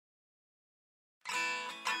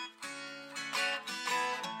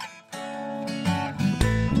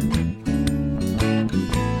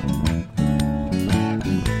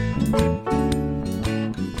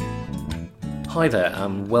Hi there,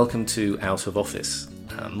 welcome to Out of Office.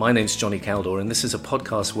 My name's Johnny Caldor, and this is a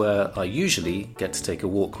podcast where I usually get to take a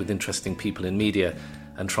walk with interesting people in media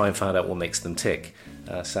and try and find out what makes them tick.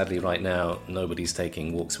 Sadly, right now, nobody's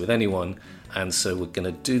taking walks with anyone, and so we're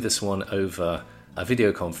going to do this one over a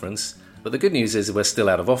video conference. But the good news is we're still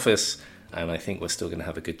out of office, and I think we're still going to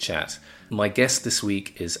have a good chat. My guest this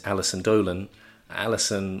week is Alison Dolan.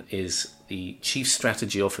 Alison is the Chief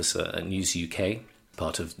Strategy Officer at News UK,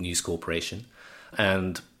 part of News Corporation.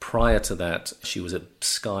 And prior to that, she was at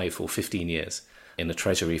Sky for 15 years in the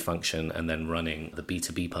treasury function and then running the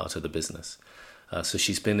B2B part of the business. So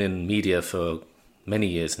she's been in media for many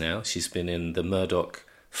years now. She's been in the Murdoch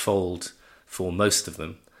fold for most of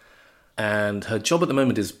them. And her job at the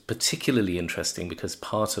moment is particularly interesting because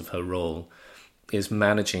part of her role is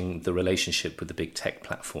managing the relationship with the big tech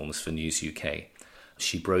platforms for News UK.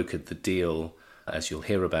 She brokered the deal, as you'll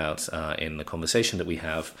hear about in the conversation that we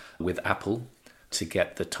have, with Apple to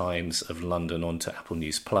get the Times of London onto Apple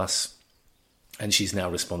News Plus. And she's now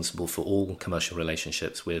responsible for all commercial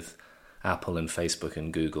relationships with Apple and Facebook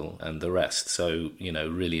and Google and the rest. So,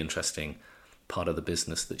 really interesting part of the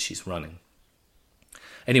business that she's running.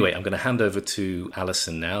 Anyway, I'm going to hand over to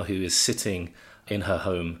Alison now, who is sitting in her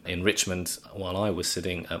home in Richmond while I was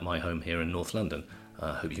sitting at my home here in North London.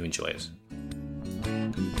 Hope you enjoy it.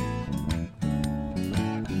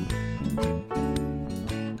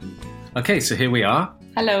 Okay, so here we are.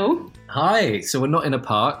 Hello. Hi. So we're not in a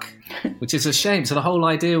park, which is a shame. So the whole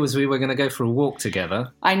idea was we were going to go for a walk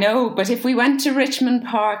together. I know, but if we went to Richmond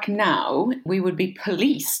Park now, we would be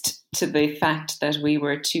policed to the fact that we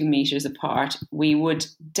were 2 meters apart. We would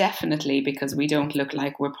definitely, because we don't look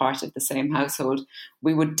like we're part of the same household,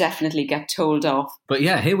 we would definitely get told off. But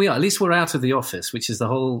yeah, here we are. At least we're out of the office, which is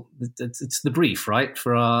it's the brief, right?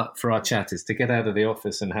 For our chat is to get out of the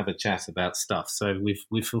office and have a chat about stuff. So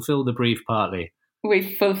we've fulfilled the brief partly.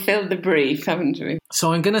 We've fulfilled the brief, haven't we?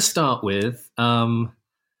 So I'm going to start with,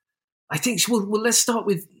 I think, let's start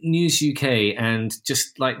with News UK and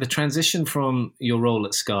just like the transition from your role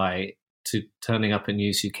at Sky to turning up at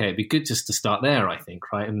News UK. It'd be good just to start there, I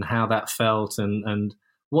think, right? And how that felt and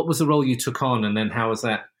what was the role you took on and then how was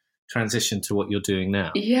that transition to what you're doing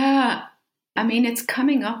now? Yeah, I mean, it's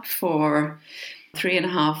coming up for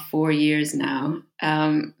 3.5, 4 years now.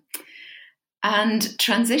 And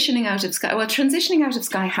transitioning out of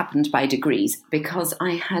Sky happened by degrees because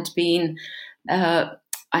I had been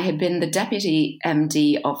the deputy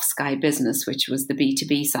MD of Sky Business, which was the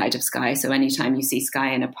B2B side of Sky. So anytime you see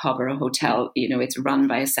Sky in a pub or a hotel, it's run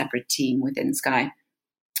by a separate team within Sky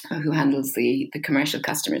who handles the commercial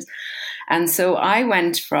customers. And so I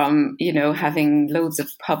went from, having loads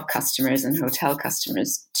of pub customers and hotel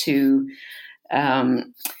customers to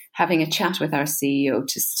having a chat with our CEO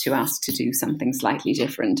to ask to do something slightly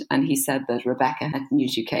different. And he said that Rebecca at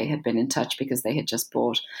News UK had been in touch because they had just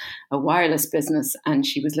bought a wireless business and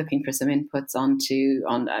she was looking for some inputs on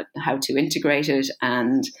how to integrate it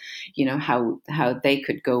and, how they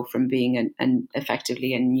could go from being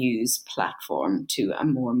effectively a news platform to a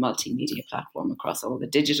more multimedia platform across all the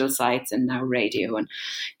digital sites and now radio. And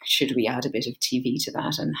should we add a bit of TV to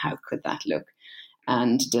that and how could that look?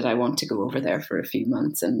 And did I want to go over there for a few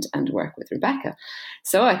months and work with Rebecca?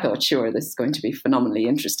 So I thought, sure, this is going to be phenomenally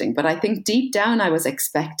interesting. But I think deep down I was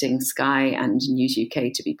expecting Sky and News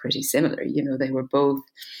UK to be pretty similar. They were both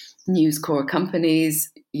News Corp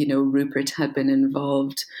companies. Rupert had been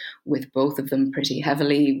involved with both of them pretty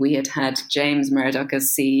heavily. We had James Murdoch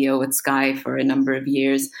as CEO at Sky for a number of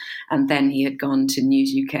years, and then he had gone to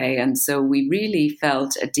News UK. And so we really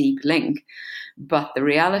felt a deep link. But the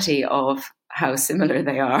reality of how similar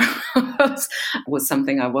they are was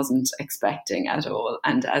something I wasn't expecting at all.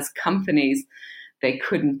 And as companies, they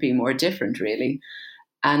couldn't be more different, really.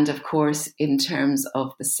 And of course, in terms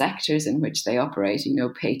of the sectors in which they operate,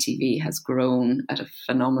 pay TV has grown at a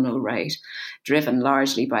phenomenal rate, driven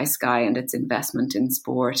largely by Sky and its investment in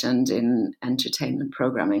sport and in entertainment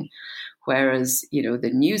programming. Whereas,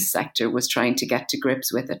 the news sector was trying to get to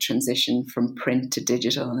grips with a transition from print to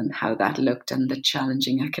digital and how that looked and the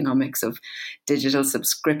challenging economics of digital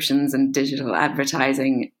subscriptions and digital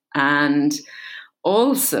advertising. And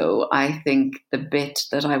also, I think the bit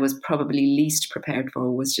that I was probably least prepared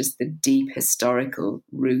for was just the deep historical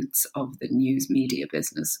roots of the news media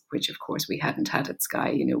business, which of course we hadn't had at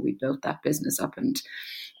Sky. We built that business up and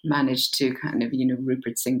managed to kind of,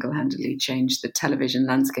 Rupert single-handedly change the television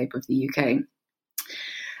landscape of the UK.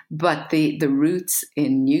 But the roots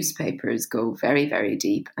in newspapers go very, very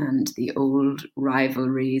deep, and the old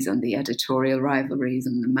rivalries and the editorial rivalries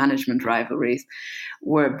and the management rivalries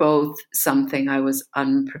were both something I was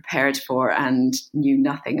unprepared for and knew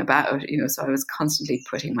nothing about, so I was constantly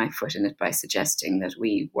putting my foot in it by suggesting that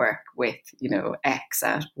we work with, X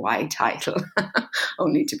at Y title,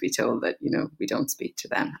 only to be told that, we don't speak to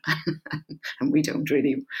them and we don't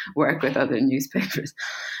really work with other newspapers.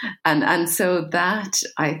 And so that,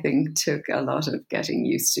 I think, took a lot of getting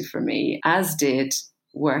used to for me, as did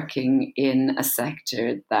working in a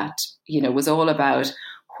sector that, was all about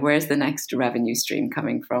where's the next revenue stream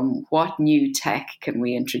coming from? What new tech can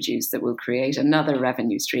we introduce that will create another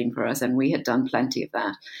revenue stream for us? And we had done plenty of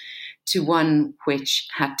that, to one which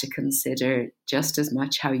had to consider just as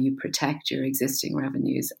much how you protect your existing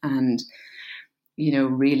revenues and,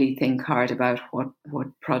 really think hard about what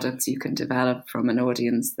products you can develop from an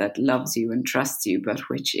audience that loves you and trusts you, but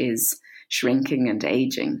which is shrinking and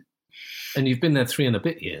aging. And you've been there 3 and a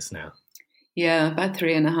bit years now. Yeah, about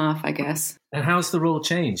 3.5, I guess. And how's the role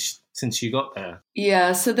changed since you got there?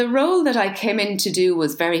 Yeah, so the role that I came in to do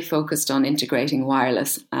was very focused on integrating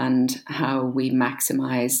wireless and how we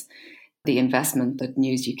maximise the investment that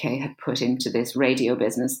News UK had put into this radio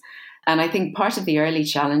business. And I think part of the early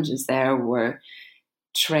challenges there were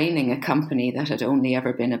training a company that had only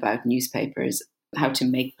ever been about newspapers how to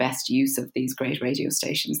make best use of these great radio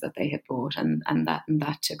stations that they had bought, and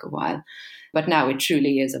that took a while. But now it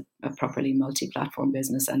truly is a properly multi-platform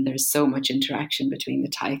business, and there's so much interaction between the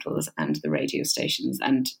titles and the radio stations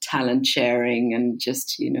and talent sharing and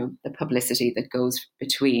just, the publicity that goes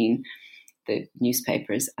between the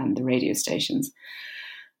newspapers and the radio stations.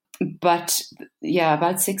 But yeah,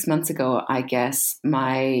 about 6 months ago, I guess,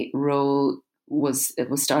 my role was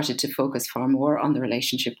started to focus far more on the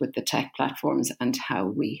relationship with the tech platforms and how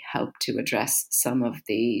we help to address some of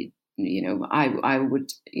the, I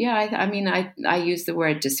use the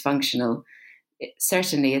word dysfunctional.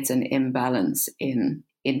 Certainly it's an imbalance in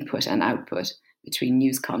input and output between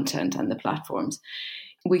news content and the platforms.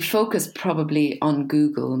 We focus probably on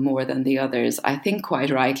Google more than the others, I think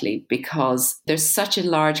quite rightly, because there's such a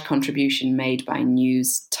large contribution made by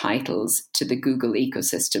news titles to the Google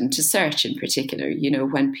ecosystem, to search in particular.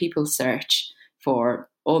 When people search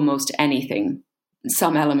for almost anything,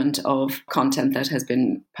 some element of content that has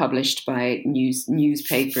been published by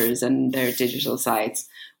newspapers and their digital sites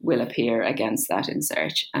will appear against that in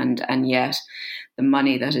search. And yet the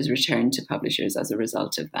money that is returned to publishers as a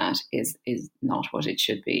result of that is not what it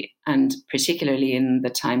should be. And particularly in the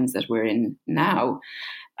times that we're in now,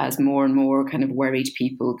 as more and more kind of worried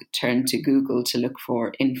people turn to Google to look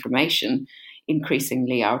for information,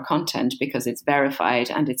 increasingly our content, because it's verified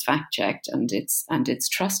and it's fact-checked and it's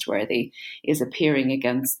trustworthy, is appearing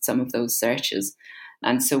against some of those searches.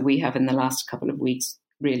 And so we have in the last couple of weeks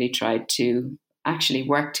really tried to actually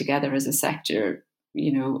work together as a sector,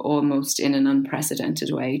 almost in an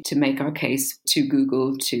unprecedented way, to make our case to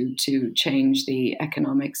Google to change the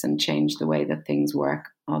economics and change the way that things work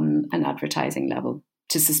on an advertising level,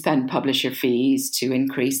 to suspend publisher fees, to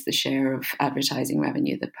increase the share of advertising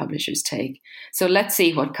revenue that publishers take. So let's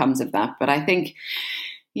see what comes of that. But I think,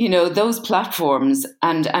 those platforms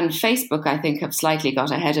and Facebook, I think, have slightly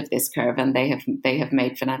got ahead of this curve, and they have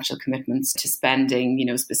made financial commitments to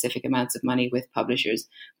spending, specific amounts of money with publishers.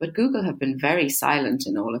 But Google have been very silent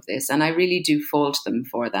in all of this. And I really do fault them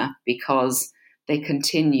for that, because they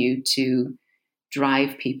continue to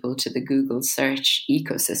drive people to the Google search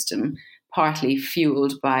ecosystem, partly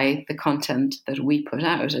fueled by the content that we put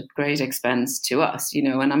out at great expense to us,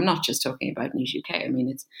 and I'm not just talking about News UK. I mean,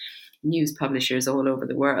 it's news publishers all over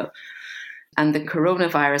the world. And the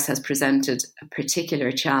coronavirus has presented a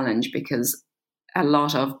particular challenge because a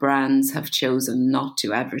lot of brands have chosen not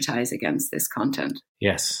to advertise against this content.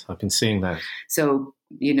 Yes, I've been seeing that. So,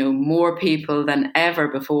 more people than ever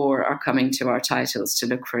before are coming to our titles to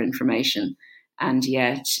look for information. And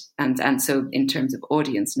yet, and so in terms of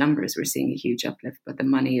audience numbers, we're seeing a huge uplift, but the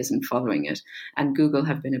money isn't following it. And Google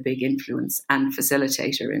have been a big influence and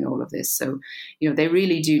facilitator in all of this. So, they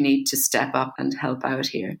really do need to step up and help out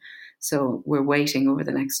here. So we're waiting over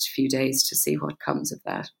the next few days to see what comes of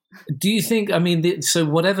that. Do you think, so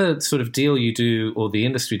whatever sort of deal you do or the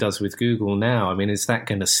industry does with Google now, is that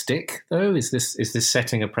going to stick though? Is this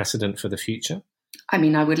setting a precedent for the future?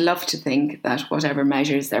 I would love to think that whatever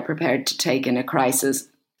measures they're prepared to take in a crisis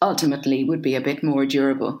ultimately would be a bit more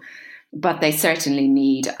durable. But they certainly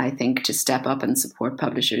need, I think, to step up and support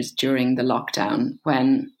publishers during the lockdown,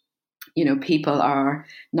 when People are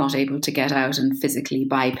not able to get out and physically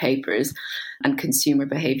buy papers, and consumer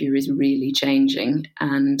behavior is really changing,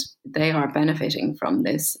 and they are benefiting from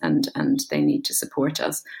this, and they need to support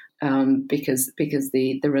us. Because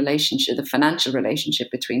the relationship, the financial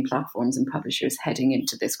relationship between platforms and publishers heading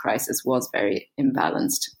into this crisis was very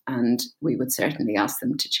imbalanced, and we would certainly ask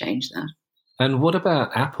them to change that. And what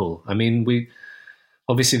about Apple? I mean,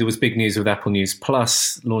 obviously there was big news with Apple News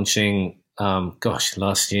Plus launching,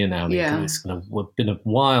 last year now. Yeah. It's been a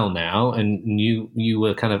while now, and you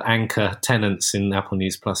were kind of anchor tenants in Apple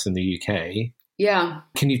News Plus in the UK. Yeah.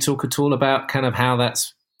 Can you talk at all about kind of how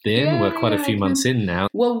that's been? Yeah, we're quite a few months in now.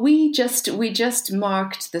 Well, we just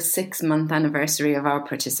marked the 6-month anniversary of our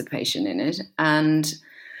participation in it, and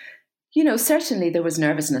certainly there was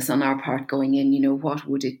nervousness on our part going in. What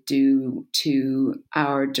would it do to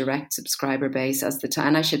our direct subscriber base as the time?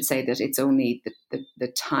 And I should say that it's only the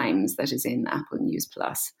Times that is in Apple News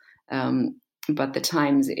Plus, but the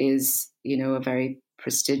Times is a very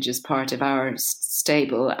prestigious part of our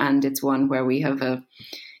stable, and it's one where we have a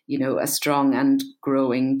strong and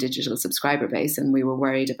growing digital subscriber base. And we were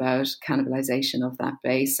worried about cannibalization of that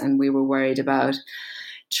base. And we were worried about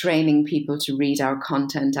training people to read our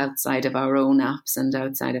content outside of our own apps and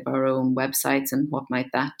outside of our own websites, and what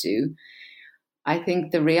might that do. I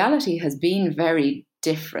think the reality has been very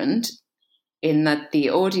different, in that the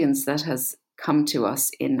audience that has come to us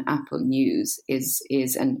in Apple News is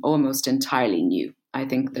an almost entirely new. I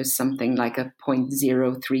think there's something like a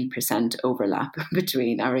 0.03% overlap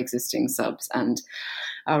between our existing subs and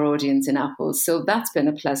our audience in Apple. So that's been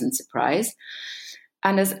a pleasant surprise.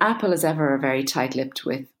 And as Apple is ever very tight-lipped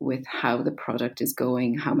with how the product is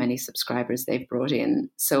going, how many subscribers they've brought in.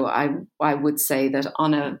 So I would say that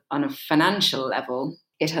on a financial level,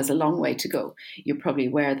 it has a long way to go. You're probably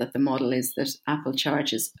aware that the model is that Apple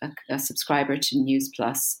charges a subscriber to News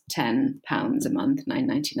Plus £10 a month,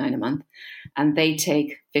 $9.99 a month, and they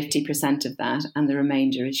take 50% of that, and the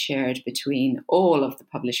remainder is shared between all of the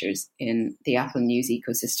publishers in the Apple News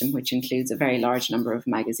ecosystem, which includes a very large number of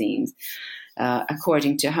magazines,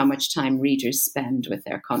 according to how much time readers spend with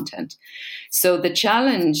their content. So the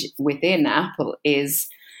challenge within Apple is,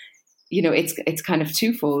 it's kind of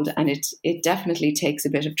twofold, and it definitely takes a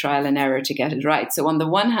bit of trial and error to get it right. So on the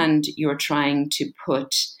one hand, you're trying to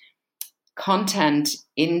put content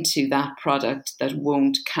into that product that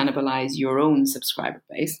won't cannibalize your own subscriber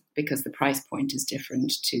base, because the price point is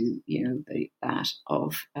different to that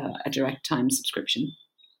of a direct time subscription.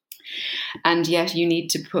 And yet you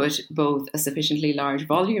need to put both a sufficiently large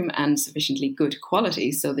volume and sufficiently good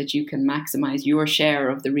quality so that you can maximize your share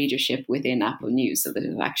of the readership within Apple News, so that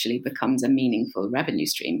it actually becomes a meaningful revenue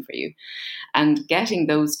stream for you. And getting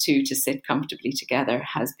those two to sit comfortably together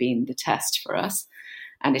has been the test for us.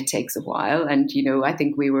 And it takes a while. And, I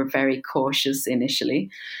think we were very cautious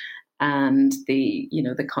initially. And the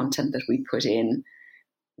content that we put in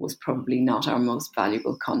was probably not our most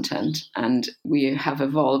valuable content. And we have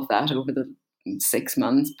evolved that over the 6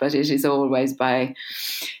 months, but it is always by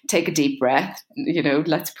take a deep breath,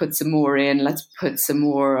 let's put some more in, let's put some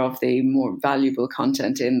more of the more valuable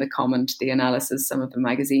content in, the comment, the analysis, some of the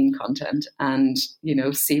magazine content, and,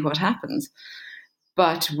 see what happens.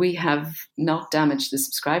 But we have not damaged the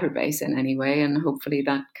subscriber base in any way, and hopefully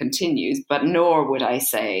that continues. But nor would I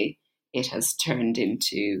say it has turned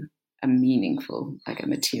into a meaningful, like a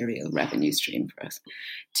material revenue stream for us.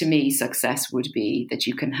 To me, success would be that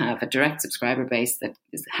you can have a direct subscriber base that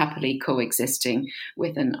is happily coexisting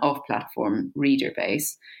with an off-platform reader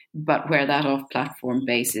base, but where that off-platform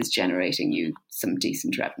base is generating you some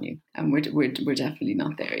decent revenue. And we're definitely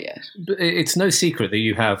not there yet. But it's no secret that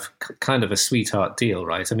you have kind of a sweetheart deal,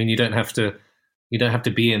 right? I mean, you don't have to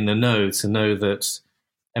be in the know to know that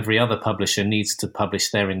every other publisher needs to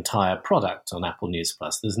publish their entire product on Apple News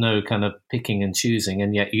Plus. There's no kind of picking and choosing,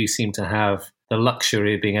 and yet you seem to have the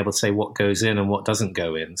luxury of being able to say what goes in and what doesn't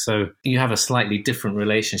go in. So you have a slightly different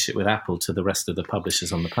relationship with Apple to the rest of the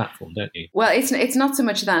publishers on the platform, don't you? Well, it's not so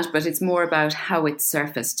much that, but it's more about how it's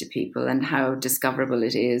surfaced to people and how discoverable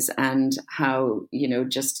it is, and how,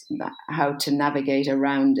 just how to navigate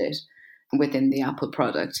around it within the Apple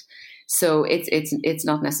product. So it's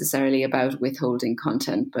not necessarily about withholding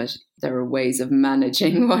content, but there are ways of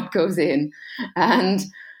managing what goes in. And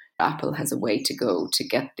Apple has a way to go to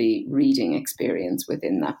get the reading experience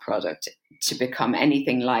within that product to become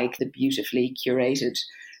anything like the beautifully curated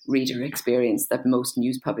reader experience that most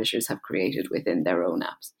news publishers have created within their own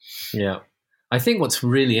apps. Yeah. I think what's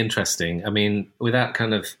really interesting, I mean, without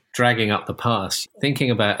kind of dragging up the past, thinking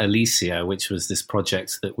about Alicia, which was this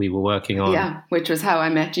project that we were working on. Yeah, which was how I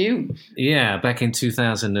met you. Yeah, back in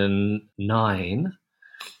 2009,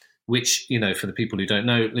 which, for the people who don't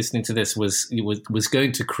know, listening to this was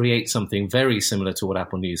going to create something very similar to what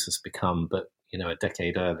Apple News has become, but, a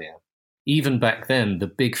decade earlier. Even back then, the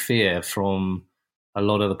big fear from a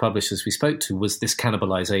lot of the publishers we spoke to was this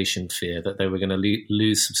cannibalization fear that they were going to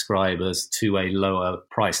lose subscribers to a lower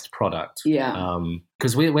priced product. Yeah.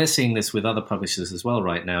 Because we're seeing this with other publishers as well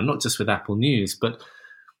right now, not just with Apple News, but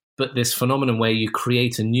this phenomenon where you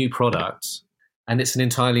create a new product and it's an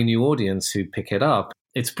entirely new audience who pick it up.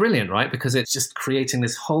 It's brilliant, right? Because it's just creating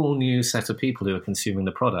this whole new set of people who are consuming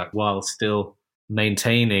the product while still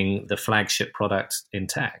maintaining the flagship product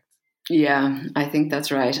intact. Yeah, I think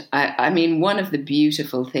that's right. I mean, one of the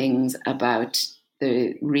beautiful things about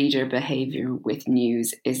the reader behavior with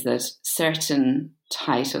news is that certain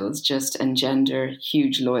titles just engender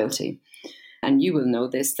huge loyalty. And you will know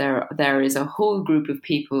this, there is a whole group of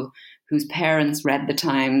people whose parents read the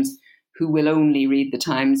Times, who will only read the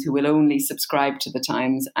Times, who will only subscribe to the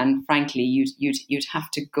Times. And frankly, you'd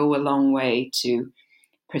have to go a long way to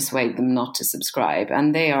persuade them not to subscribe.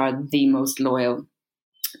 And they are the most loyal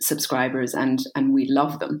subscribers, and we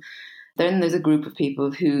love them. Then there's a group of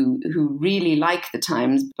people who really like the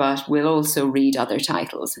Times, but will also read other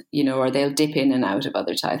titles, or they'll dip in and out of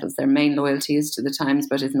other titles. Their main loyalty is to the Times,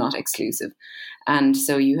 but is not exclusive. And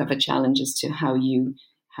so you have a challenge as to how you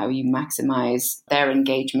maximize their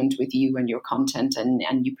engagement with you and your content,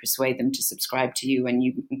 and you persuade them to subscribe to you, and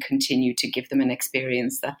you continue to give them an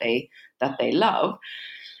experience that they love.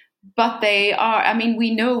 But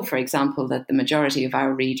we know, for example, that the majority of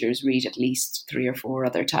our readers read at least 3 or 4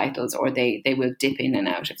 other titles, or they will dip in and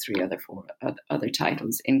out of 3 or 4 other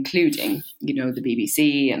titles, including, the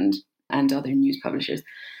BBC and other news publishers.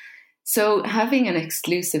 So having an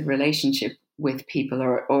exclusive relationship with people,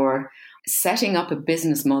 or setting up a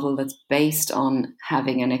business model that's based on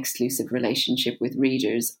having an exclusive relationship with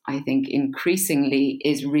readers, I think increasingly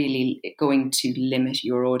is really going to limit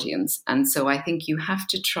your audience. And so I think you have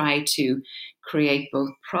to try to create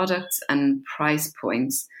both products and price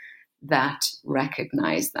points that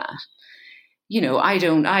recognize that. I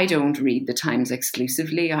don't read the Times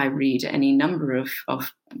exclusively. I read any number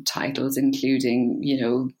of titles, including,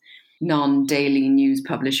 non-daily news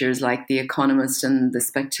publishers like The Economist and The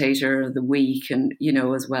Spectator, The Week, and,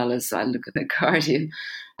 as well as I look at The Guardian.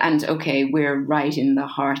 And okay, we're right in the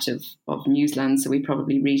heart of newsland, so we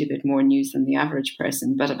probably read a bit more news than the average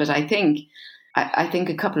person. But I think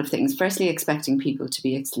a couple of things. Firstly, expecting people to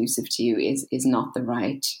be exclusive to you is not the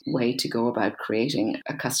right way to go about creating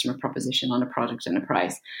a customer proposition on a product and a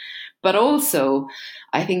price. But also,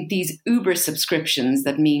 I think these Uber subscriptions,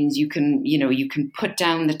 that means you can put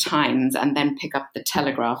down the Times and then pick up the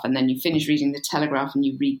Telegraph, and then you finish reading the Telegraph and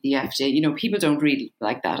you read the FT. People don't read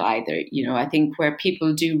like that either. I think where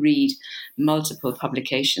people do read multiple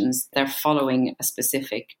publications, they're following a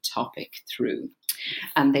specific topic through,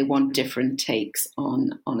 and they want different takes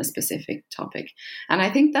on a specific topic. And I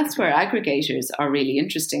think that's where aggregators are really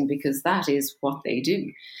interesting, because that is what they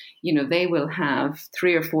do. They will have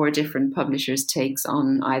 3 or 4 different publishers' takes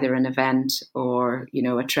on either an event or,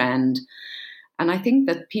 a trend. And I think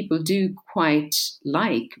that people do quite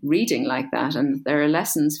like reading like that. And there are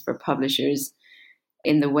lessons for publishers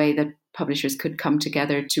in the way that publishers could come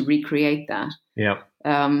together to recreate that. Yeah.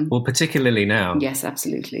 Well, particularly now. Yes,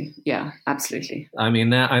 absolutely. Yeah, absolutely. I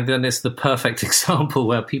mean, then it's the perfect example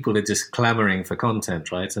where people are just clamoring for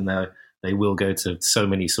content, right? And they will go to so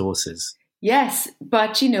many sources. Yes,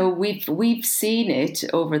 but, we've seen it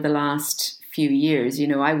over the last few years.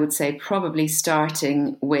 I would say probably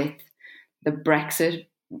starting with the Brexit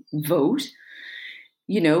vote,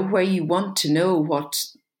 where you want to know what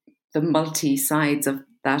the multi-sides of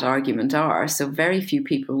that argument are. So very few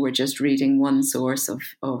people were just reading one source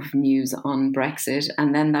of news on Brexit,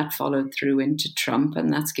 and then that followed through into Trump,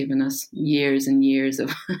 and that's given us years and years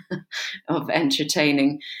of of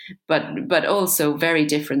entertaining, but also very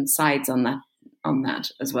different sides on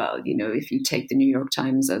that as well. If you take the New York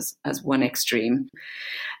Times as one extreme,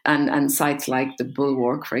 and sites like the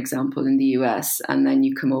Bulwark, for example, in the US, and then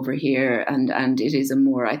you come over here and it is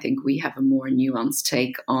I think we have a more nuanced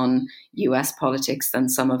take on US politics than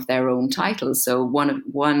some of their own titles. So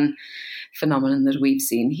one phenomenon that we've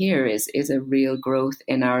seen here is a real growth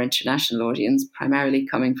in our international audience, primarily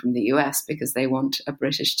coming from the US, because they want a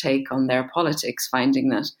British take on their politics, finding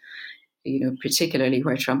that, particularly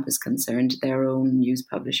where Trump is concerned, their own news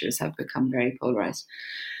publishers have become very polarized.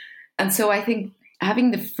 And so I think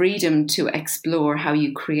having the freedom to explore how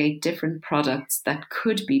you create different products that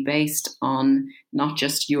could be based on not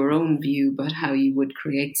just your own view, but how you would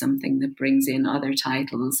create something that brings in other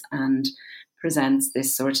titles and presents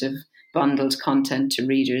this sort of bundled content to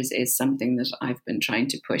readers is something that I've been trying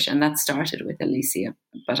to push. And that started with Alicia,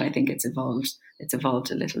 but I think it's evolved. It's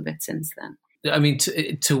evolved a little bit since then. I mean,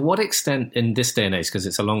 to what extent in this day and age, because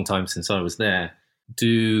it's a long time since I was there,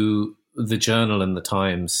 do the Journal and the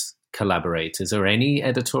Times collaborate? Is there any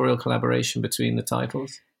editorial collaboration between the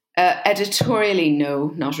titles? Editorially,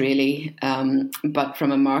 no, not really. But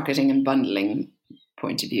from a marketing and bundling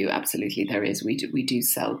point of view, absolutely there is. We do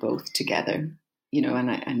sell both together,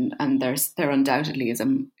 and there undoubtedly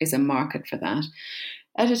is a market for that.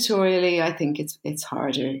 Editorially, I think it's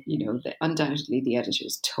harder. Undoubtedly the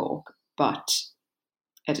editors talk, but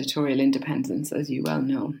editorial independence, as you well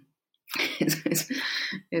know,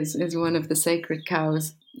 is one of the sacred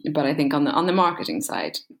cows. But I think on the marketing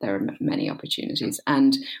side, there are many opportunities,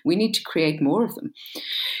 and we need to create more of them.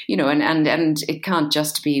 And it can't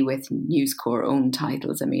just be with News Corp own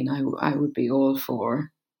titles. I mean, I would be all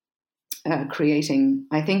for creating,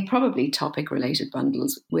 I think, probably topic-related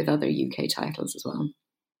bundles with other UK titles as well.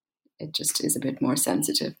 It just is a bit more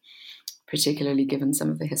sensitive, particularly given some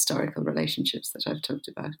of the historical relationships that I've talked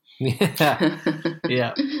about.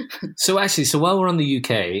 Yeah. So while we're on the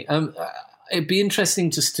UK, it'd be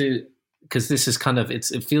interesting just to, because this is kind of, it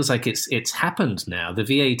feels like it's happened now. The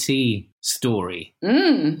VAT story.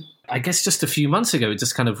 I guess just a few months ago, it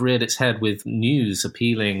just kind of reared its head with News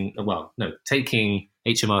taking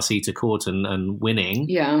HMRC to court and winning.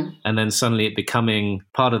 Yeah. And then suddenly it becoming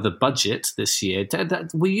part of the budget this year.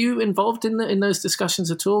 Were you involved in those discussions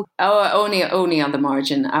at all? Oh, only on the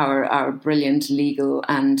margin. Our brilliant legal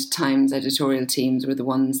and Times editorial teams were the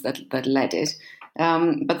ones that led it.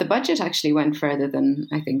 But the budget actually went further than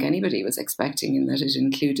I think anybody was expecting, in that it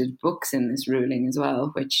included books in this ruling as well,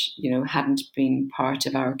 which, hadn't been part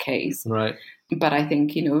of our case. Right. But I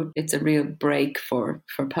think, it's a real break for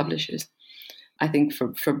publishers. I think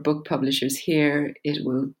for book publishers here, it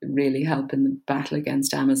will really help in the battle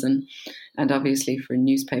against Amazon. And obviously for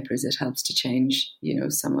newspapers, it helps to change,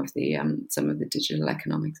 some of the digital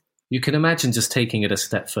economics. You can imagine just taking it a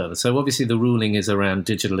step further. So obviously the ruling is around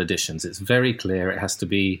digital editions. It's very clear it has to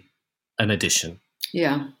be an edition.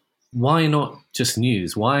 Yeah. Why not just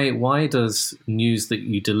news? Why does news that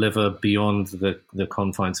you deliver beyond the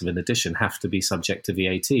confines of an edition have to be subject to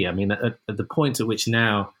VAT? I mean, at the point at which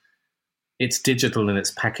now it's digital and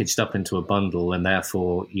it's packaged up into a bundle, and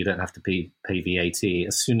therefore you don't have to pay VAT.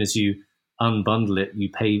 As soon as you unbundle it, you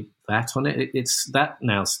pay VAT on it. That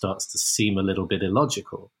now starts to seem a little bit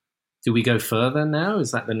illogical. Do we go further now?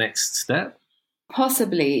 Is that the next step?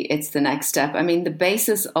 Possibly it's the next step. I mean, the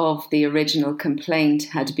basis of the original complaint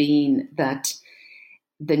had been that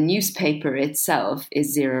the newspaper itself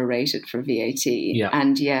is zero rated for VAT,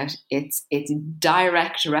 and yet its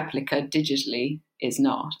direct replica digitally is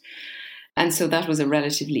not. And so that was a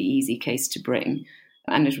relatively easy case to bring.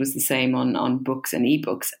 And it was the same on books and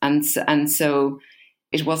ebooks. And so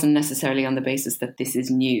it wasn't necessarily on the basis that this is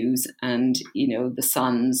news and, the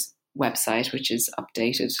Sun's website, which is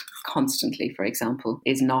updated constantly, for example,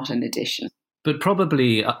 is not an edition. But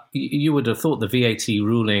probably you would have thought the VAT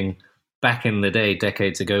ruling back in the day,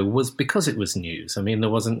 decades ago, was because it was news. I mean, there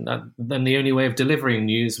wasn't, then the only way of delivering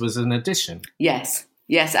news was an edition. Yes,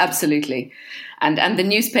 absolutely. And the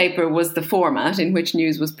newspaper was the format in which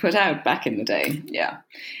news was put out back in the day. Yeah.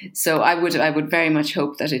 So I would very much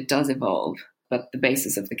hope that it does evolve. But the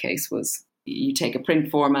basis of the case was you take a print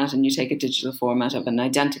format and you take a digital format of an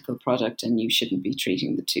identical product, and you shouldn't be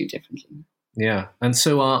treating the two differently. Yeah. And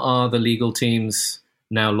so are the legal teams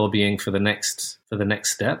now lobbying for the next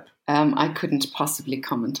step? I couldn't possibly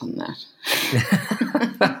comment on that.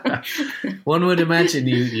 One would imagine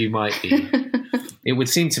you might be. It would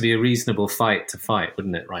seem to be a reasonable fight to fight,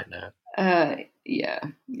 wouldn't it, right now? Yeah.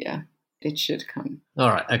 It should come. All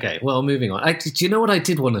right. Okay. Well, moving on. Do you know what I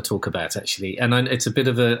did want to talk about, actually? And it's a bit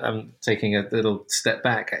of I'm taking a little step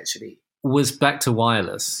back, actually. Was back to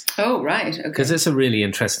wireless. Oh, right. Okay. Because it's a really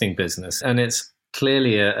interesting business. And it's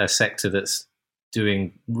clearly a sector that's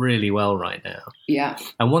doing really well right now. Yeah.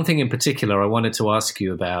 And one thing in particular I wanted to ask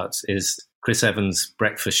you about is Chris Evans'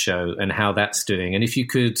 breakfast show and how that's doing. And if you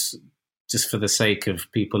could, just for the sake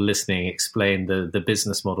of people listening, explain the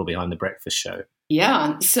business model behind the breakfast show.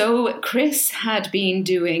 Yeah, so Chris had been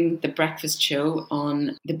doing the breakfast show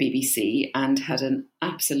on the BBC and had an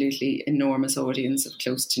absolutely enormous audience of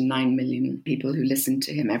close to 9 million people who listened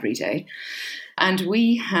to him every day. And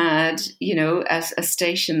we had, as a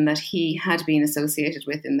station that he had been associated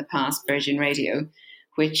with in the past, Virgin Radio,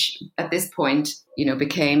 which at this point,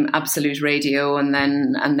 became Absolute Radio, and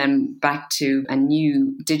then back to a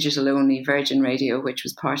new digital-only Virgin Radio, which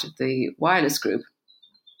was part of the Wireless Group,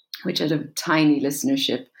 which had a tiny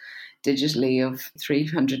listenership digitally of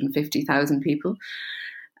 350,000 people.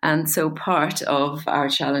 And so part of our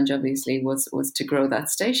challenge, obviously, was to grow that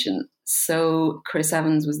station. So Chris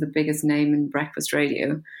Evans was the biggest name in breakfast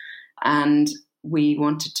radio. And we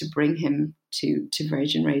wanted to bring him to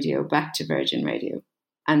Virgin Radio, back to Virgin Radio,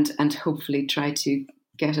 and hopefully try to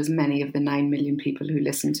get as many of the 9 million people who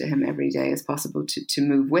listen to him every day as possible to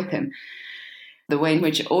move with him. The way in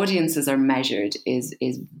which audiences are measured is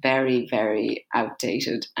very, very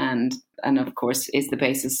outdated and of course is the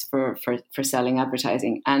basis for selling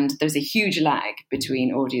advertising. And there's a huge lag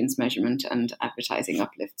between audience measurement and advertising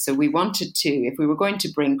uplift. So we wanted to, if we were going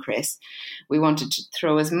to bring Chris, we wanted to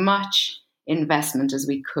throw as much investment as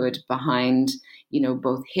we could behind,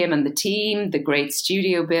 both him and the team, the great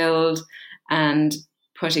studio build, and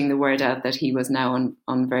putting the word out that he was now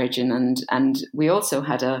on Virgin. And we also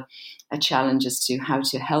had a challenge as to how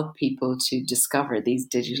to help people to discover these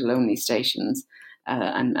digital-only stations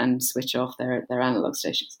and switch off their analog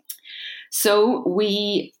stations. So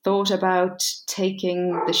we thought about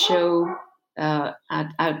taking the show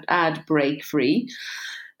ad break free,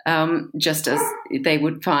 just as they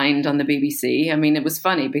would find on the BBC. I mean, it was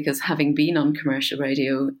funny because having been on commercial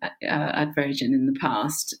radio at Virgin in the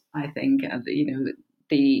past, I think,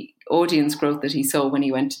 the audience growth that he saw when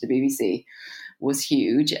he went to the BBC was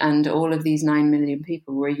huge, and all of these 9 million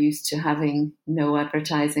people were used to having no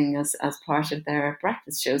advertising as part of their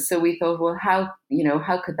breakfast shows. So we thought, well, how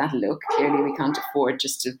could that look? Clearly we can't afford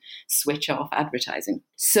just to switch off advertising.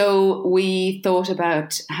 So we thought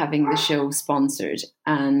about having the show sponsored,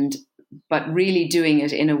 but really doing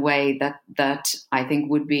it in a way that I think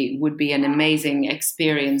would be an amazing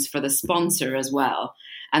experience for the sponsor as well.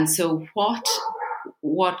 And so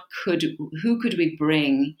who could we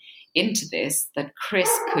bring into this that Chris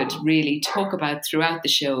could really talk about throughout the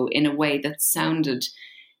show in a way that sounded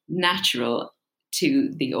natural to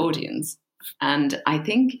the audience? And I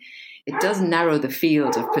think it does narrow the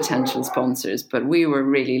field of potential sponsors, but we were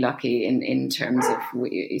really lucky in terms of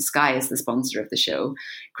Sky is the sponsor of the show.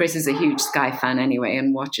 Chris is a huge Sky fan anyway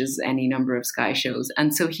and watches any number of Sky shows.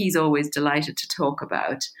 And so he's always delighted to talk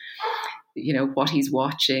about what he's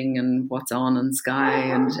watching and what's on Sky.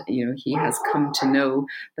 And, he has come to know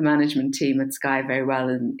the management team at Sky very well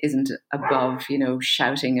and isn't above,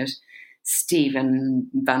 shouting at Stephen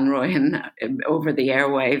Van Rooyen over the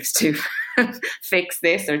airwaves to fix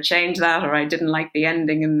this or change that, or I didn't like the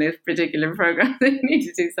ending in this particular program. They need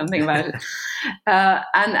to do something about it.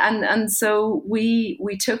 And so we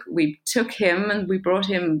took him and we brought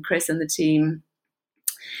him, Chris and the team,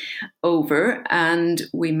 over, and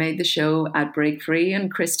we made the show ad break free,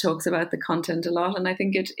 and Chris talks about the content a lot, and I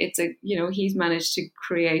think it's he's managed to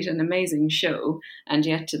create an amazing show, and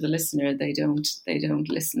yet to the listener they don't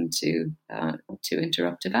listen to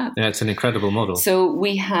interruptive ads. Yeah, it's an incredible model. So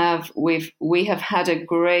we have had a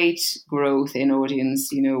great growth in audience.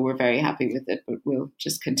 We're very happy with it, but we'll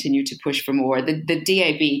just continue to push for more. The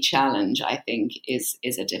DAB challenge, I think, is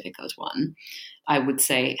a difficult one. I would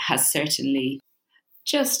say has certainly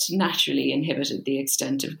just naturally inhibited the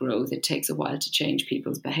extent of growth. It takes a while to change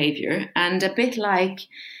people's behaviour. And a bit like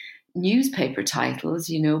newspaper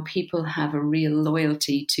titles, people have a real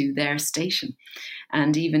loyalty to their station.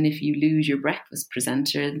 And even if you lose your breakfast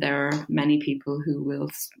presenter, there are many people who will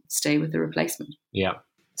stay with the replacement. Yeah.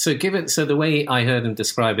 So the way I heard him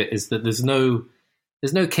describe it is that there's no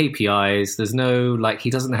KPIs, there's no, he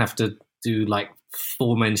doesn't have to do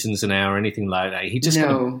 4 mentions an hour or anything like that. He just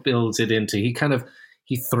kind of builds it into,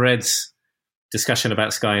 he threads discussion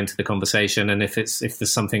about Sky into the conversation, and if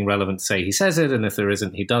there's something relevant to say, he says it, and if there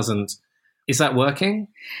isn't, he doesn't. Is that working?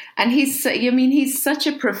 And he's such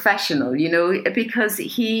a professional, because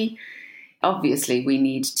obviously we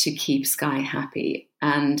need to keep Sky happy.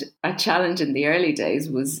 And a challenge in the early days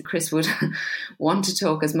was Chris would want to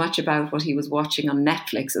talk as much about what he was watching on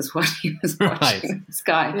Netflix as what he was watching on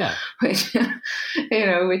Sky, yeah.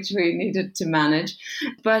 which we needed to manage.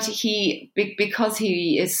 But because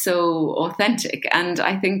he is so authentic, and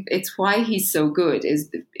I think it's why he's so good is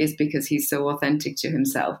because he's so authentic to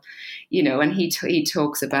himself, and he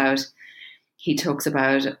talks about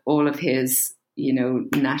all of his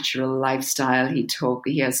natural lifestyle. He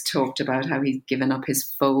has talked about how he's given up his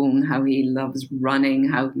phone, how he loves running,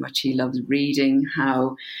 how much he loves reading,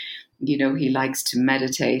 how he likes to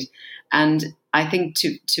meditate. And I think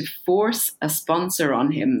to force a sponsor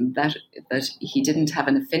on him that he didn't have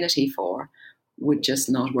an affinity for would just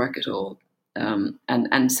not work at all.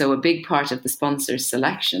 And so a big part of the sponsor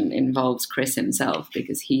selection involves Chris himself,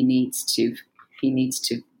 because he needs to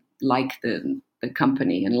like the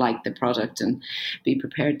company and like the product and be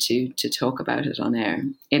prepared to talk about it on air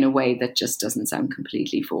in a way that just doesn't sound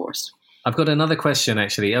completely forced. I've got another question,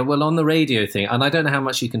 actually. Well, on the radio thing, and I don't know how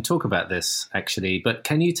much you can talk about this, actually, but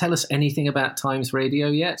can you tell us anything about Times Radio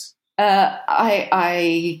yet?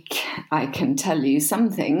 I can tell you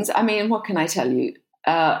some things. I mean, what can I tell you?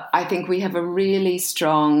 I think we have a really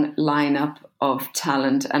strong lineup of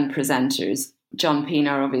talent and presenters. John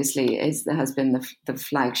Pienaar obviously has been the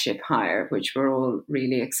flagship hire, which we're all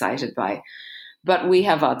really excited by. But we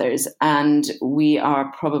have others, and we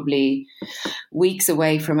are probably weeks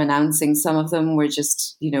away from announcing some of them. We're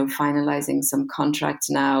just, finalizing some contracts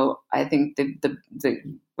now. I think the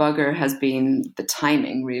bugger has been the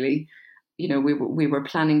timing, really. We were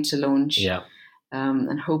planning to launch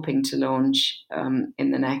and hoping to launch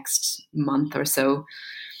in the next month or so.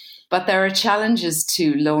 But there are challenges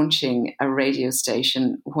to launching a radio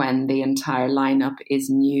station when the entire lineup is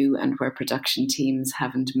new and where production teams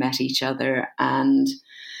haven't met each other, and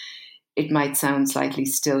it might sound slightly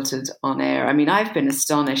stilted on air. I mean, I've been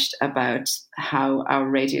astonished about how our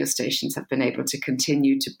radio stations have been able to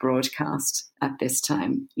continue to broadcast at this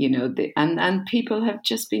time, and people have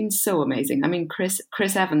just been so amazing. I mean, Chris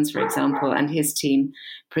Evans, for example, and his team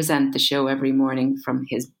present the show every morning from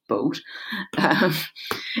his boat.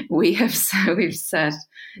 We've set,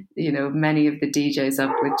 many of the DJs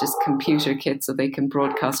up with just computer kits so they can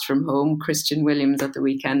broadcast from home. Christian Williams at the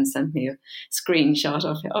weekend sent me a screenshot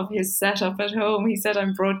of his setup at home. He said,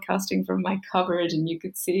 I'm broadcasting from my cupboard, and you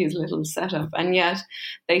could see his little setup. And yet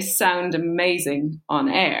they sound amazing on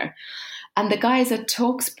air. And the guys at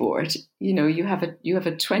TalkSport, you have a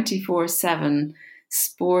 24/7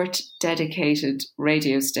 sport dedicated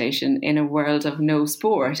radio station in a world of no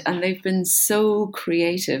sport, and they've been so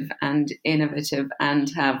creative and innovative and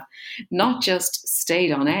have not just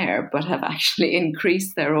stayed on air but have actually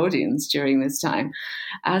increased their audience during this time,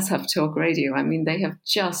 as have Talk Radio. I mean, they have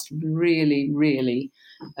just really, really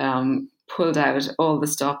pulled out all the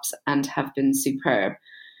stops and have been superb.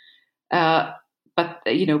 But,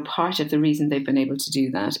 part of the reason they've been able to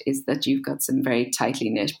do that is that you've got some very tightly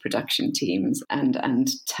knit production teams and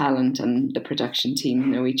talent, and the production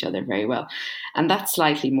team know each other very well. And that's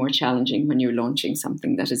slightly more challenging when you're launching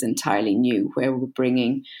something that is entirely new, where we're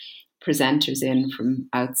bringing presenters in from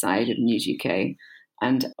outside of News UK,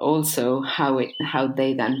 and also how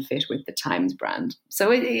they then fit with the Times brand.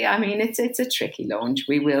 So, it's a tricky launch.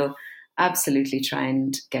 We will absolutely try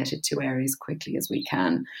and get it to air as quickly as we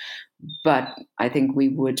can. But I think we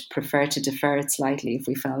would prefer to defer it slightly if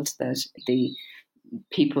we felt that the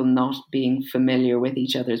people not being familiar with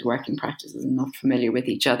each other's working practices and not familiar with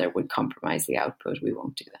each other would compromise the output. We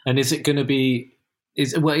won't do that. And is it going to be,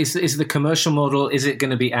 is the commercial model, is it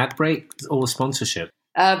going to be ad break or sponsorship?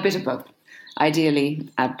 A bit of both. Ideally,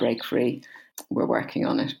 ad break free. We're working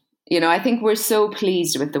on it. I think we're so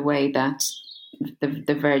pleased with the way that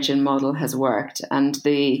the Virgin model has worked, and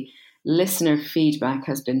the listener feedback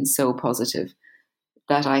has been so positive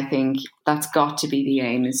that I think that's got to be the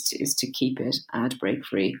aim, is to keep it ad break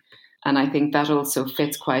free. And I think that also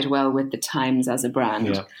fits quite well with the Times as a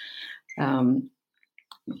brand. Yeah.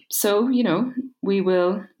 So,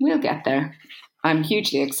 we'll get there. I'm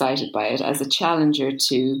hugely excited by it as a challenger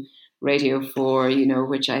to Radio 4,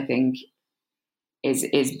 which I think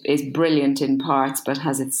is brilliant in parts, but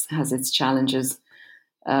has its challenges.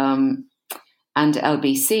 And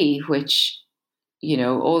LBC, which,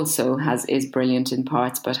 also is brilliant in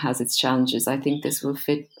parts, but has its challenges. I think this will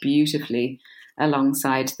fit beautifully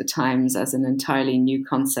alongside the Times as an entirely new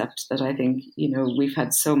concept that I think, we've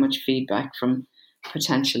had so much feedback from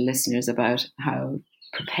potential listeners about how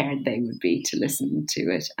prepared they would be to listen to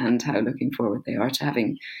it and how looking forward they are to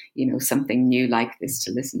having, something new like this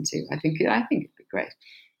to listen to. I think it'd be great.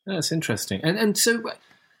 That's interesting. And so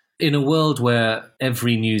in a world where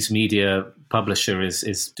every news media publisher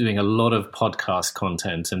is doing a lot of podcast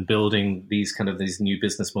content and building these new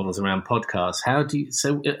business models around podcasts,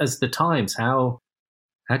 as the Times, how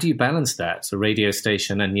do you balance that? So radio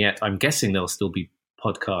station, and yet I'm guessing there'll still be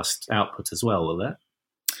podcast output as well, will there?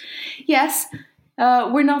 Yes.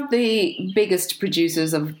 We're not the biggest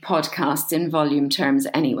producers of podcasts in volume terms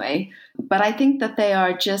anyway, but I think that they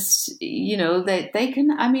are just, they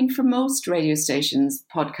can, for most radio stations,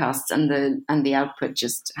 podcasts and the output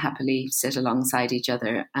just happily sit alongside each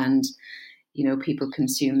other, and, people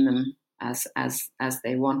consume them as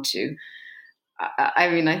they want to.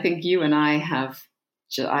 I think you and I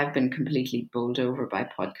I've been completely bowled over by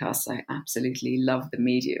podcasts. I absolutely love the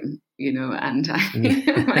medium, and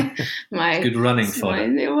my good running for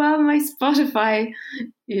my Spotify,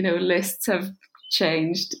 lists have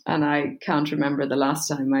changed, and I can't remember the last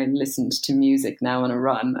time I listened to music now on a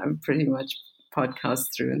run. I'm pretty much podcast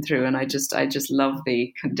through and through, and I just love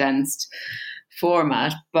the condensed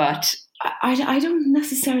format. But I don't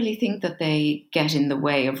necessarily think that they get in the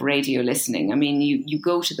way of radio listening. I mean, you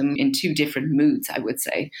go to them in two different moods, I would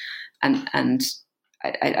say, and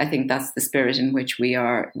I think that's the spirit in which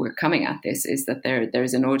we're coming at this, is that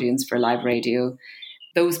there's an audience for live radio.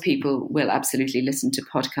 Those people will absolutely listen to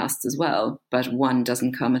podcasts as well, but one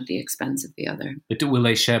doesn't come at the expense of the other. Will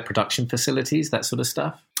they share production facilities, that sort of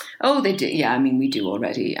stuff? Oh, they do. Yeah, I mean, we do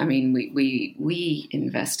already. I mean, we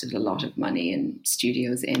invested a lot of money in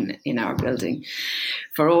studios in our building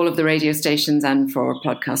for all of the radio stations and for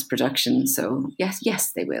podcast production. So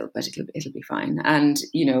yes, they will, but it'll be fine. And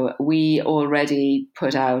we already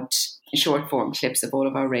put out short form clips of all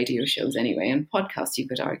of our radio shows anyway, and podcasts, you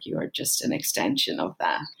could argue, are just an extension of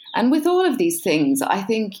that. And with all of these things, I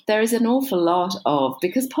think there is an awful lot of,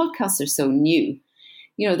 because podcasts are so new,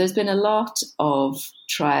 there's been a lot of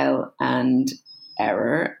trial and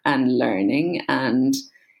error and learning and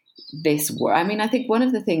this work. I mean, I think one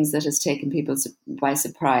of the things that has taken people by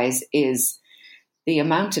surprise is the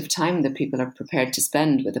amount of time that people are prepared to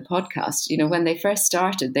spend with a podcast. When they first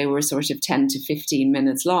started, they were sort of 10 to 15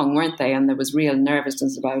 minutes long, weren't they? And there was real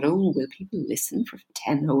nervousness about, will people listen for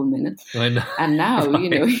 10 whole minutes? I know. And now,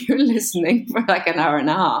 right. You're listening for like an hour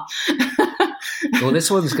and a half. Well,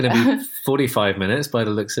 this one's going to be 45 minutes by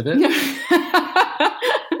the looks of it.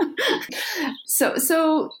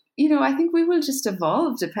 So I think we will just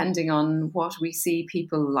evolve depending on what we see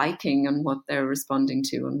people liking and what they're responding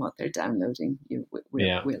to and what they're downloading.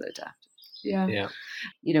 We'll adapt. Yeah.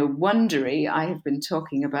 Wondery, I have been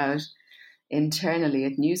talking about internally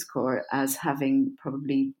at News Corp as having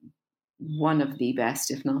probably one of the best,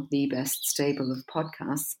 if not the best, stable of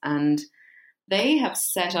podcasts. And they have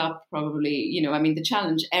set up probably, the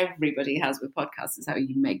challenge everybody has with podcasts is how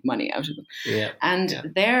you make money out of them. Yeah. And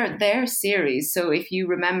their series, so if you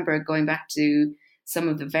remember going back to some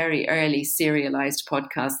of the very early serialized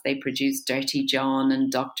podcasts, they produced Dirty John and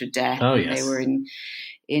Dr. Death. Oh, yes. They were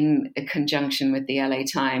in a conjunction with the LA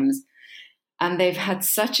Times. And they've had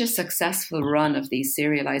such a successful run of these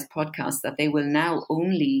serialized podcasts that they will now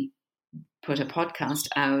only put a podcast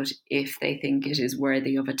out if they think it is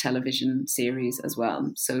worthy of a television series as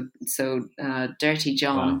well. So Dirty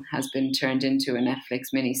John has been turned into a Netflix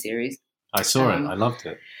miniseries. I saw it. I loved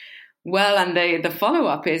it. Well, and the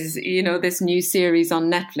follow-up is, this new series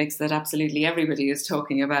on Netflix that absolutely everybody is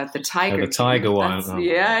talking about, the Tiger. The Tiger one.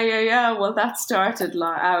 Yeah. Well, that started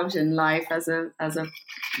out in life as a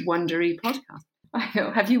Wondery podcast. I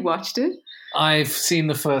know. Have you watched it? I've seen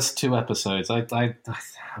the first 2 episodes. I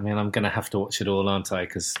mean, I'm going to have to watch it all, aren't I?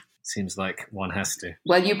 Because it seems like one has to.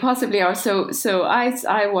 Well, you possibly are. So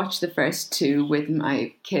I watched the first 2 with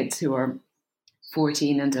my kids who are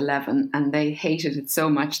 14 and 11, and they hated it so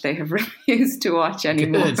much they have refused to watch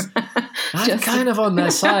anymore. Good. I'm kind of on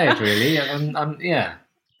their side, really. Yeah.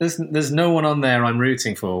 There's no one on there I'm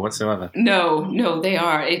rooting for whatsoever. No, they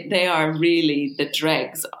are. They are really the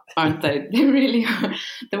dregs, aren't they? They really are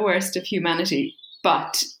the worst of humanity.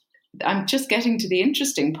 But I'm just getting to the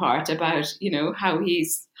interesting part about, how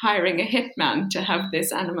he's hiring a hitman to have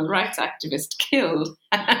this animal rights activist killed.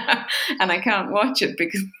 And I can't watch it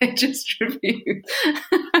because they just refuse.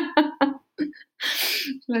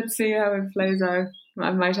 Let's see how it plays out. I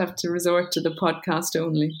might have to resort to the podcast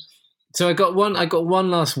only. So I got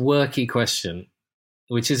one last worky question,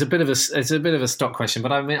 which is a bit of a stock question,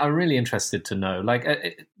 but I'm really interested to know, like,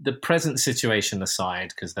 the present situation aside,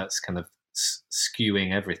 because that's kind of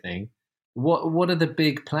skewing everything. What are the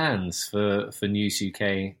big plans for News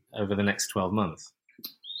UK over the next 12 months?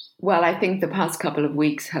 Well, I think the past couple of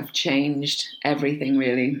weeks have changed everything,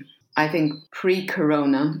 really. I think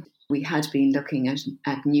pre-corona, we had been looking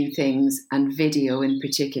at new things and video in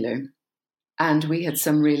particular. And we had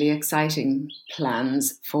some really exciting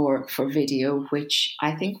plans for video, which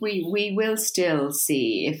I think we will still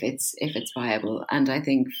see if it's viable. And I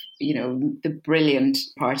think, the brilliant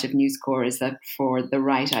part of News Corp is that for the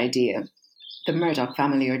right idea, the Murdoch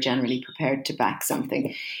family are generally prepared to back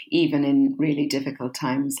something, even in really difficult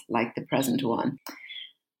times like the present one.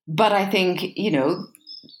 But I think,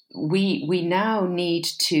 we now need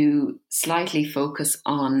to slightly focus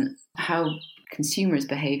on how consumers'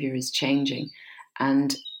 behaviour is changing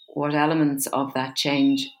and what elements of that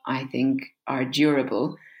change I think are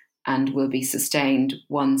durable and will be sustained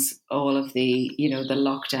once all of the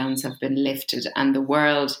lockdowns have been lifted, and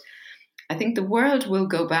I think the world will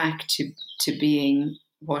go back to being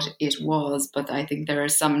what it was, but I think there are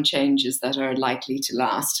some changes that are likely to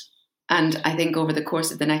last. And I think over the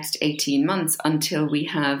course of the next 18 months, until we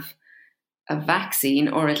have a vaccine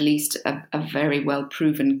or at least a very well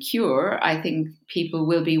proven cure, I think people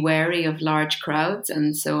will be wary of large crowds.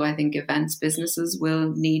 And so I think events businesses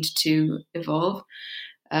will need to evolve.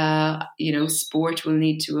 Sport will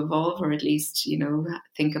need to evolve, or at least,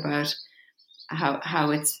 think about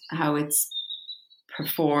how it's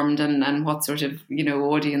performed and what sort of,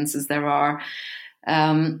 audiences there are.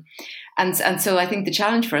 And so I think the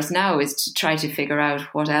challenge for us now is to try to figure out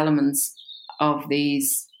what elements of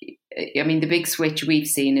these. I mean, the big switch we've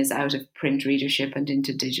seen is out of print readership and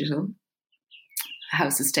into digital. How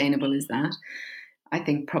sustainable is that? I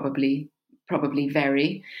think probably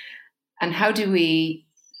very. And how do we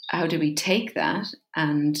take that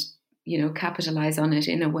and, capitalize on it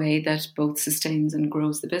in a way that both sustains and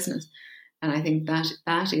grows the business? And I think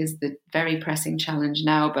that is the very pressing challenge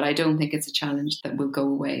now, but I don't think it's a challenge that will go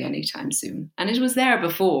away anytime soon. And it was there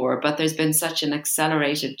before, but there's been such an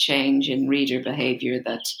accelerated change in reader behavior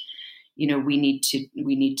that, we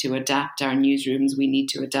need to adapt our newsrooms. We need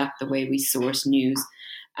to adapt the way we source news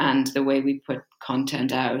and the way we put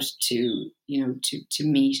content out to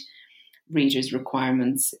meet readers'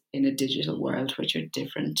 requirements in a digital world, which are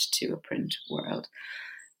different to a print world.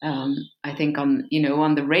 I think on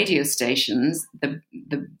the radio stations,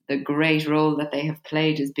 the great role that they have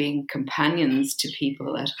played is being companions to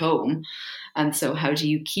people at home. And so how do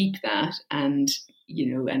you keep that and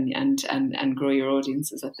grow your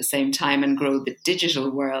audiences at the same time and grow the digital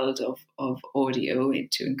world of audio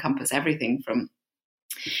to encompass everything from,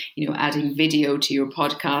 adding video to your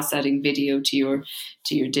podcasts, adding video to your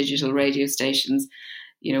digital radio stations.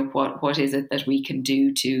 What is it that we can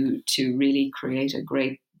do to really create a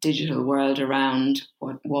great digital world around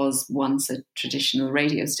what was once a traditional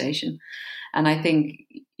radio station? And I think,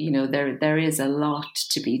 there is a lot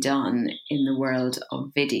to be done in the world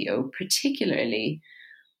of video, particularly,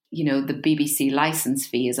 the BBC license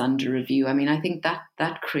fee is under review. I mean, I think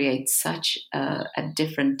that creates such a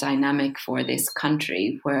different dynamic for this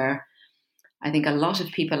country, where I think a lot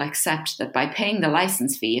of people accept that by paying the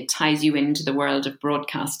license fee, it ties you into the world of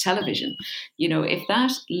broadcast television. If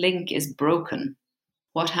that link is broken,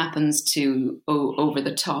 what happens to over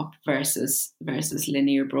the top versus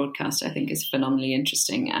linear broadcast, I think, is phenomenally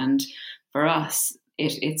interesting. And for us,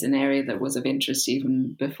 it's an area that was of interest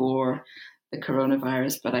even before the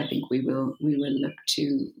coronavirus. But I think we will look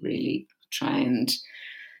to really try and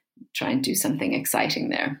do something exciting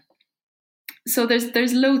there. So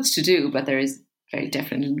there's loads to do, but there is very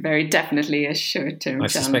definitely a short-term challenge.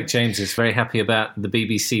 I suspect James is very happy about the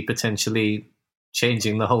BBC potentially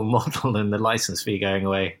changing the whole model and the license fee going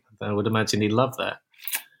away. I would imagine he'd love that.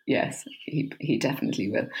 Yes, he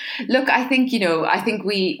definitely will. Look, I think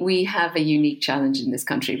we have a unique challenge in this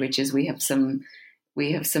country, which is we have some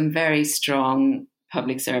very strong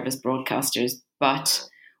public service broadcasters, but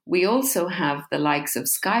we also have the likes of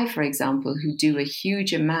Sky, for example, who do a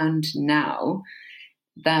huge amount now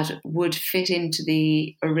that would fit into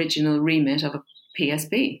the original remit of a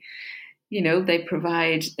PSB. They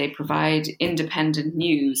provide independent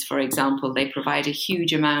news, for example. They provide a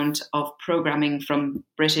huge amount of programming from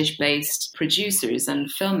British-based producers and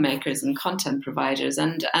filmmakers and content providers.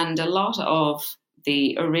 And a lot of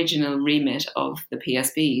the original remit of the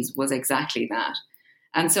PSBs was exactly that.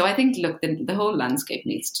 And so I think, look, the whole landscape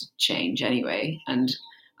needs to change anyway. And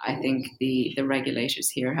I think the regulators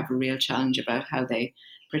here have a real challenge about how they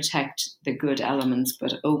protect the good elements,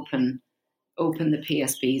 but open the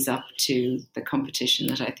PSBs up to the competition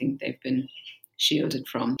that I think they've been shielded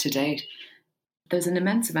from to date. There's an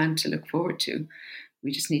immense amount to look forward to.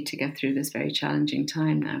 We just need to get through this very challenging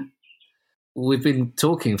time now. We've been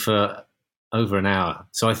talking for over an hour,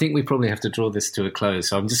 so I think we probably have to draw this to a close.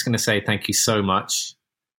 So I'm just going to say thank you so much.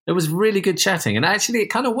 It was really good chatting, and actually it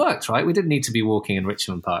kind of worked, right? We didn't need to be walking in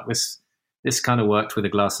Richmond Park. This kind of worked with a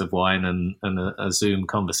glass of wine and a Zoom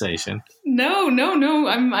conversation. No.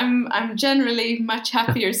 I'm generally much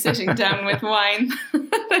happier sitting down with wine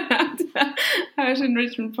out in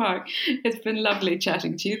Richmond Park. It's been lovely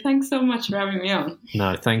chatting to you. Thanks so much for having me on.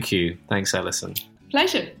 No, thank you. Thanks, Alison.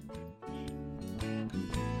 Pleasure.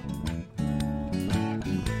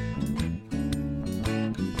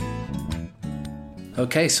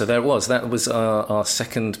 Okay, so there it was. That was our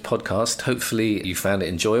second podcast. Hopefully you found it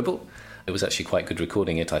enjoyable. It was actually quite good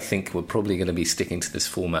recording it. I think we're probably going to be sticking to this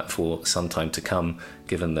format for some time to come,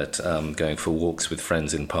 given that going for walks with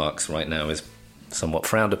friends in parks right now is somewhat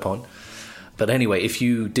frowned upon. But anyway, if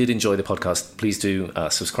you did enjoy the podcast, please do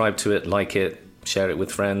subscribe to it, like it, share it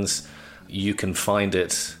with friends. You can find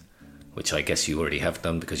it which I guess you already have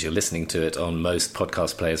done because you're listening to it on most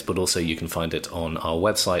podcast players, but also you can find it on our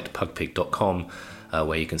website, pugpig.com,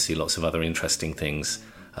 where you can see lots of other interesting things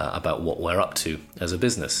about what we're up to as a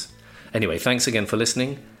business. Anyway, thanks again for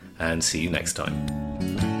listening, and see you next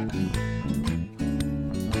time.